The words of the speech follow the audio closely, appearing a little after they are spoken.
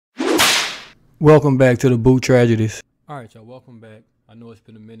Welcome back to the Boot Tragedies. Alright, y'all, welcome back. I know it's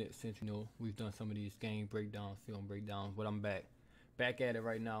been a minute since, we've done some of these game breakdowns, film breakdowns, but I'm back. Back at it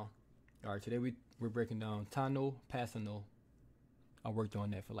right now. Alright, today we're breaking down Tanoh Kpassagnon. I worked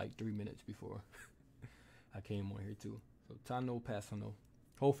on that for like 3 minutes before I came on here too. So Tanoh Kpassagnon.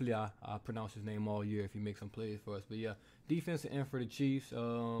 Hopefully I pronounce his name all year if he makes some plays for us. But yeah, defensive end for the Chiefs.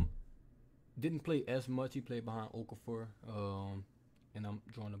 Didn't play as much. He played behind Okafor. And I'm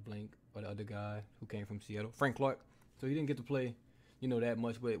drawing a blank by the other guy who came from Seattle, Frank Clark. So he didn't get to play, that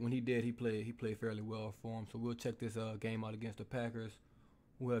much. But when he did, he played fairly well for him. So we'll check this game out against the Packers,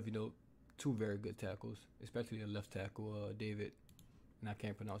 who have two very good tackles, especially a left tackle, David, and I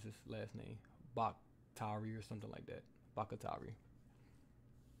can't pronounce his last name, Bakhtiari or something like that, Bakhtiari.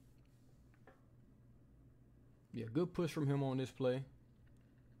 Yeah, good push from him on this play.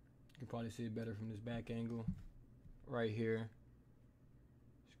 You can probably see it better from this back angle, right here.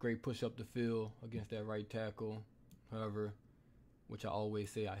 Great push up the field against that right tackle. However, which I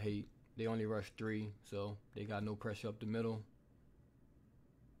always say I hate, they only rush 3, so they got no pressure up the middle.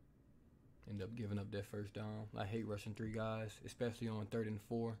 End up giving up that first down. I hate rushing 3 guys, especially on 3rd and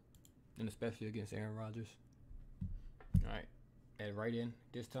 4, and especially against Aaron Rodgers. All right, at right in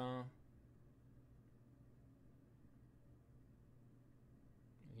this time.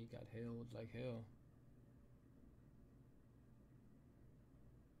 He got held like hell.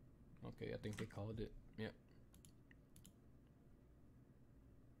 Okay, I think they called it. Yep.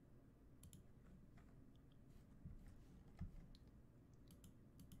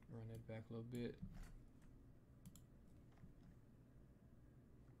 Run that back a little bit.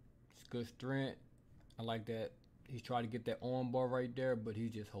 It's good strength. I like that. He's trying to get that arm bar right there, but he's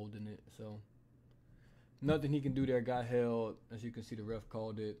just holding it. So nothing he can do there. Got held. As you can see, the ref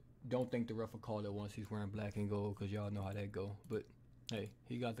called it. Don't think the ref will call it once he's wearing black and gold, because y'all know how that go. But hey,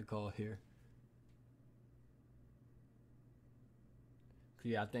 he got the call here.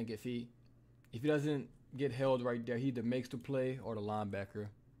 Yeah, I think if he doesn't get held right there, he either makes the play or the linebacker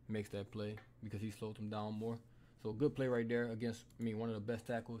makes that play because he slowed him down more. So good play right there against one of the best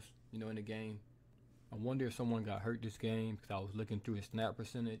tackles in the game. I wonder if someone got hurt this game because I was looking through his snap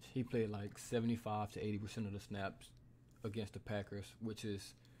percentage. He played like 75 to 80% of the snaps against the Packers, which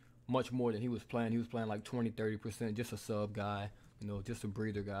is much more than he was playing. He was playing like 20-30%, just a sub guy, just a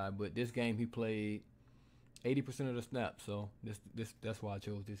breather guy. But this game he played 80% of the snaps, so that's why I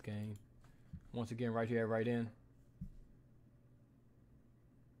chose this game. Once again, right here, right in.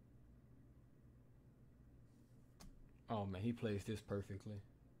 Oh man, he plays this perfectly.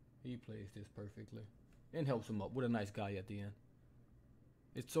 He plays this perfectly, and helps him up. What a nice guy at the end.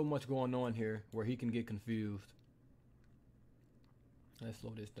 It's so much going on here where he can get confused. Let's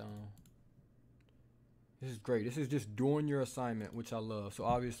slow this down. This is great. This is just doing your assignment, which I love. So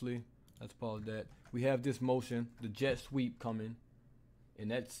obviously, let's pause that. We have this motion, the jet sweep coming,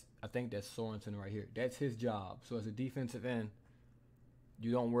 and I think that's Sorensen right here. That's his job. So as a defensive end,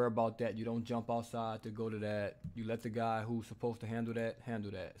 you don't worry about that. You don't jump outside to go to that. You let the guy who's supposed to handle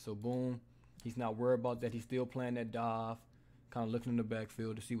that. So boom, he's not worried about that. He's still playing that dive, kind of looking in the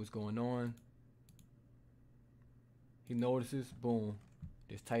backfield to see what's going on. He notices, boom,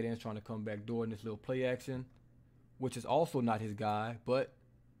 this tight end's trying to come back door in this little play action, which is also not his guy, but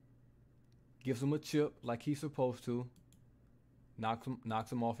gives him a chip like he's supposed to.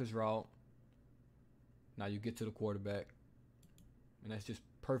 Knocks him off his route. Now you get to the quarterback. And that's just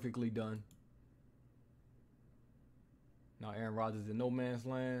perfectly done. Now Aaron Rodgers in no man's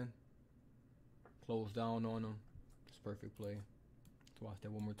land. Close down on him. It's perfect play. Let's watch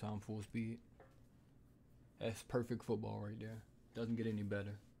that one more time full speed. That's perfect football right there. Doesn't get any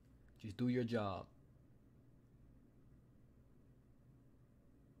better. Just do your job.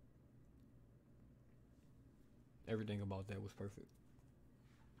 Everything about that was perfect.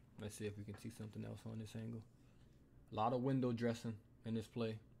 Let's see if we can see something else on this angle. A lot of window dressing in this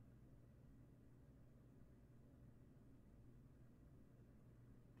play.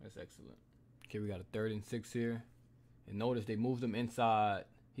 That's excellent. Okay, we got a 3rd and 6 here. And notice they moved him inside.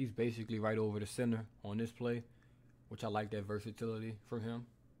 He's basically right over the center on this play, which I like that versatility from him.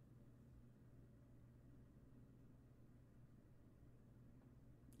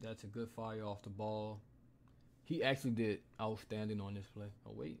 That's a good fire off the ball. He actually did outstanding on this play.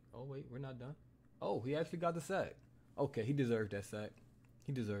 Oh wait, we're not done. Oh, he actually got the sack. Okay, he deserved that sack.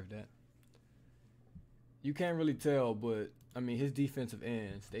 He deserved that. You can't really tell, but his defensive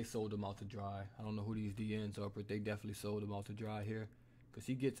ends, they sold him out to dry. I don't know who these D ends are, but they definitely sold him out to dry here, because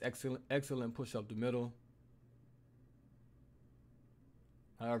he gets excellent push up the middle.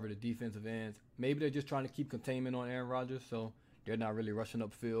 However, the defensive ends, maybe they're just trying to keep containment on Aaron Rodgers, so they're not really rushing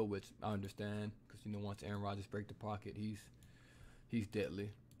upfield, which I understand because once Aaron Rodgers break the pocket, he's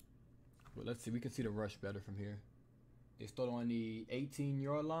deadly. But let's see, we can see the rush better from here. They start on the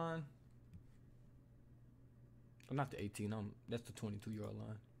 18-yard line. Oh, not the 18. That's the 22-yard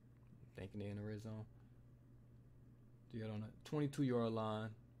line. I'm thinking they're in the red zone. They got on a 22-yard line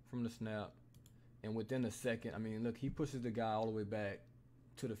from the snap, and within a second, I mean, look, he pushes the guy all the way back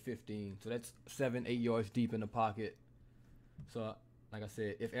to the 15. So that's 7-8 yards deep in the pocket. So, like I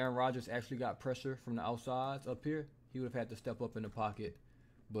said, if Aaron Rodgers actually got pressure from the outsides up here, he would have had to step up in the pocket,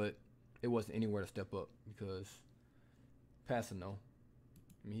 but it wasn't anywhere to step up because Kpassagnon,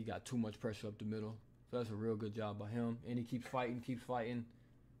 I mean, he got too much pressure up the middle. So that's a real good job by him. And he keeps fighting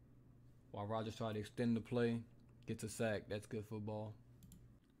while Rodgers tried to extend the play, gets a sack. That's good football.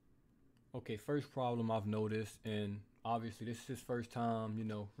 Okay, first problem I've noticed, and obviously this is his first time,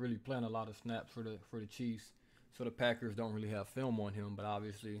 really playing a lot of snaps for the Chiefs. So the Packers don't really have film on him, but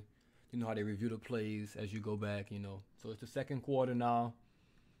obviously, you know how they review the plays as you go back, So it's the second quarter now.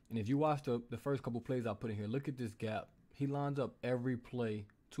 And if you watch the first couple plays I put in here, look at this gap. He lines up every play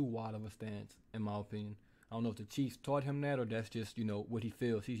too wide of a stance, in my opinion. I don't know if the Chiefs taught him that or that's just, what he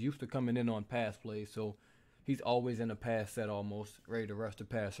feels. He's used to coming in on pass plays, so he's always in a pass set almost, ready to rush the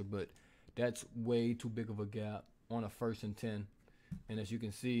passer. But that's way too big of a gap on a 1st and 10. And as you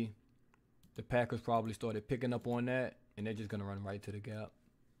can see, the Packers probably started picking up on that, and they're just going to run right to the gap.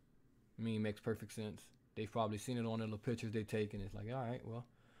 I mean, it makes perfect sense. They've probably seen it on the little pictures they take, and it's like, all right, well,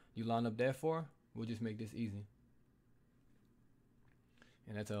 you line up that far, we'll just make this easy.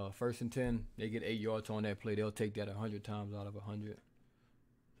 And that's a 1st and 10. They get 8 yards on that play. They'll take that 100 times out of 100.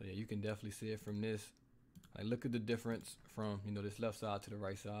 So, yeah, you can definitely see it from this. Like, look at the difference from, this left side to the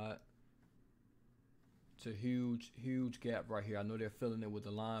right side. It's a huge, huge gap right here. I know they're filling it with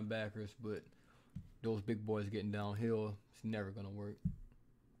the linebackers, but those big boys getting downhill, it's never going to work.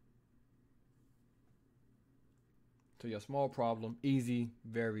 So, yeah, small problem. Easy,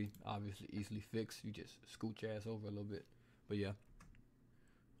 very obviously easily fixed. You just scoot your ass over a little bit. But, yeah.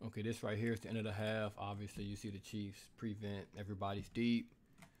 Okay, this right here is the end of the half. Obviously, you see the Chiefs prevent. Everybody's deep.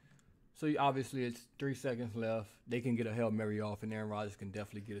 So, obviously, it's 3 seconds left. They can get a Hail Mary off, and Aaron Rodgers can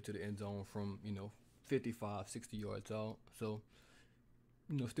definitely get it to the end zone from, 55, 60 yards out. So,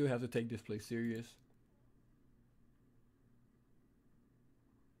 still have to take this play serious.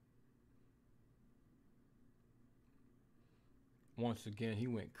 Once again, he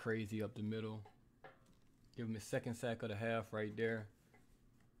went crazy up the middle. Give him his second sack of the half right there.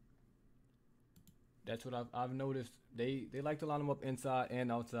 That's what I've noticed. They like to line him up inside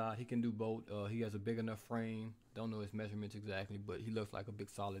and outside. He can do both. He has a big enough frame. Don't know his measurements exactly, but he looks like a big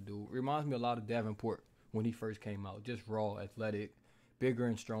solid dude. Reminds me a lot of Davenport when he first came out. Just raw, athletic, bigger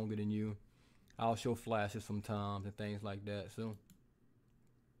and stronger than you. I'll show flashes sometimes and things like that. So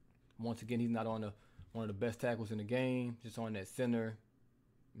once again, he's not on one of the best tackles in the game. Just on that center.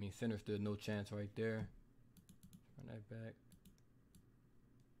 I mean, center stood no chance right there. Run that back.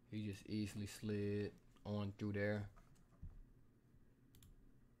 He just easily slid on through there.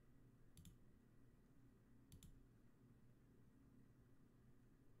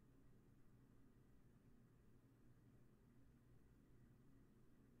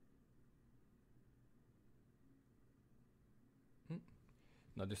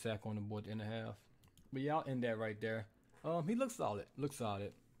 Another sack on the board in the half. But yeah, I'll end that right there. He looks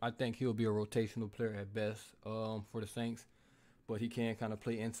solid. I think he'll be a rotational player at best for the Saints. But he can kind of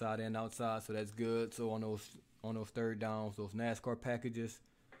play inside and outside, so that's good. So on those third downs, those NASCAR packages,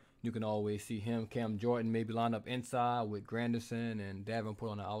 you can always see him, Cam Jordan, maybe line up inside with Granderson and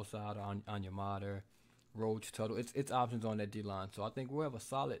Davenport on the outside, on your Mater, Roach, Tuttle. It's options on that D-line. So I think we'll have a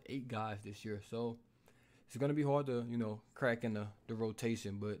solid 8 guys this year. So it's going to be hard to, crack in the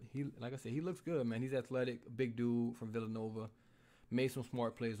rotation. But he, like I said, he looks good, man. He's athletic, big dude from Villanova. Made some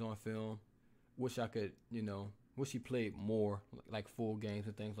smart plays on film. Wish I could, wish he played more, like full games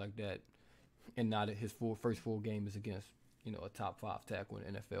and things like that. And not his first full game is against, a top 5 tackle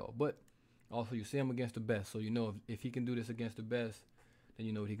in the NFL. But also you see him against the best. So, if he can do this against the best, then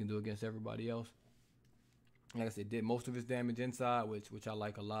you know what he can do against everybody else. Like I said, did most of his damage inside, which I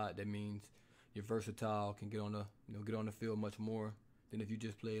like a lot. That means you're versatile, can get on the field much more than if you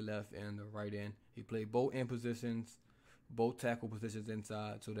just play left and the right end. He played both end positions, both tackle positions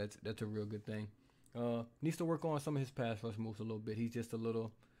inside, so that's a real good thing. Needs to work on some of his pass rush moves a little bit. He's just a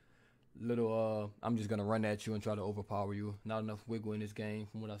little I'm just gonna run at you and try to overpower you. Not enough wiggle in this game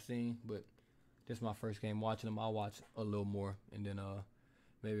from what I've seen, but this is my first game watching him. I'll watch a little more, and then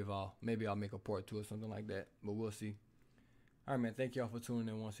maybe I'll make a part 2 or something like that. But we'll see. All right, man. Thank y'all for tuning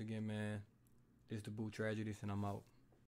in once again, man. This is DaBoot Tragedies, and I'm out.